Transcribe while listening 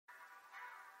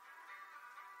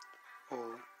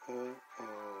oh, oh,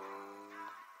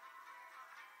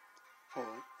 oh,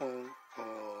 oh, oh,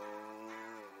 oh,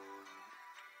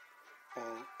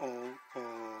 oh, oh,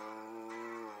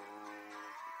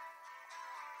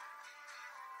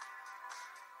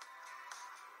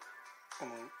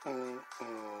 oh, oh,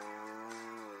 oh,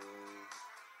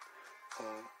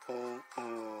 oh,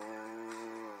 oh,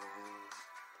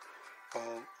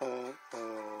 oh, oh, oh.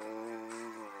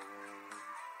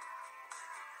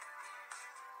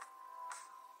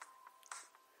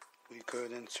 We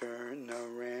couldn't turn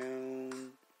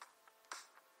around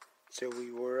till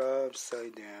we were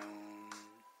upside down.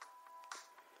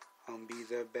 I'll be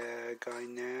the bad guy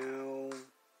now,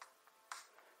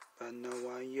 but no,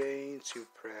 I ain't too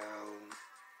proud.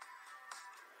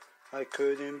 I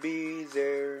couldn't be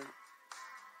there,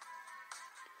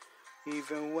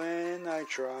 even when I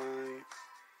try.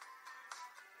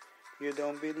 You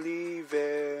don't believe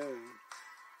it.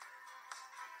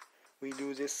 We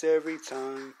do this every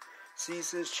time.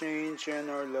 Seasons change and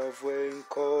our love went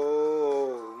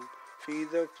cold.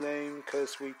 Feed the flame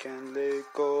 'cause we can't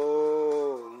let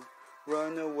go.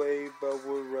 Run away, but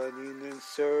we're running in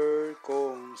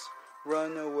circles.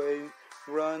 Run away,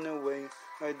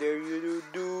 I dare you to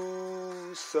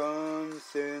do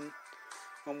something.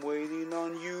 I'm waiting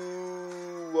on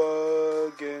you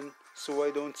again, so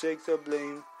I don't take the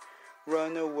blame.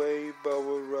 Run away, but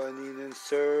we're running in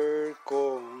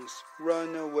circles.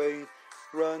 Run away,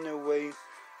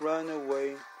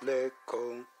 let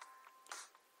go.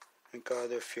 I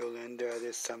got a feeling that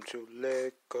it's time to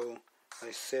let go. I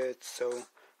said so.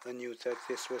 I knew that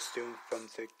this was doomed from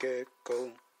the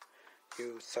get-go.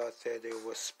 You thought that it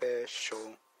was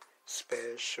special,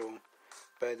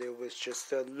 but it was just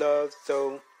the love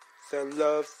though.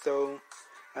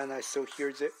 And I still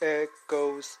hear the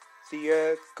echoes.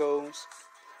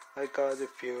 I got a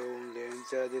feeling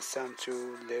that it's time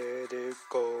to let it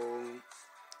go.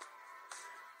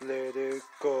 Let it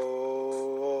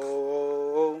go.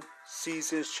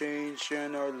 Seasons change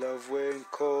and our love went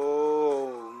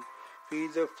cold.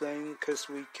 Feed the flame 'cause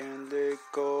we can't let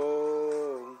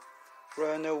go.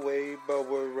 Run away, but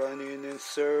we're running in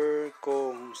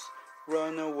circles.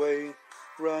 Run away,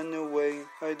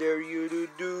 I dare you to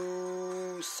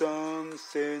do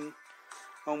something.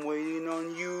 I'm waiting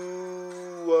on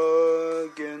you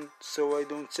again, so I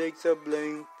don't take the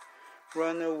blame.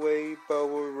 Run away, but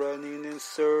we're running in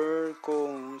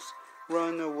circles.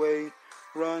 Run away.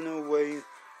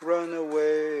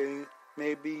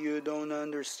 Maybe you don't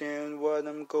understand what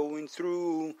I'm going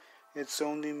through. It's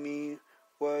only me.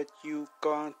 What you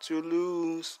got to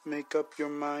lose? Make up your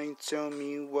mind, tell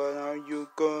me what are you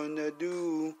gonna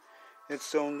do?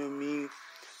 It's only me,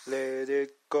 let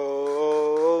it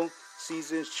go.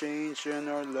 Seasons change and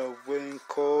our love went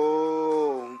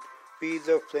cold. Be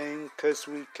the flame 'cause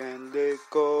we can't let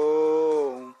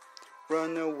go.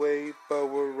 Run away, but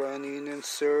we're running in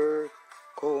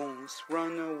circles.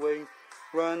 Run away,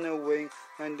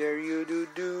 I dare you to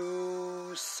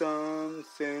do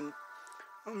something.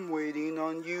 I'm waiting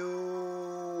on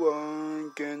you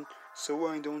again, so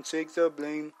I don't take the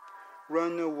blame.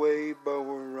 Run away, but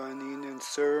we're running in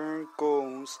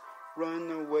circles.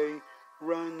 Run away.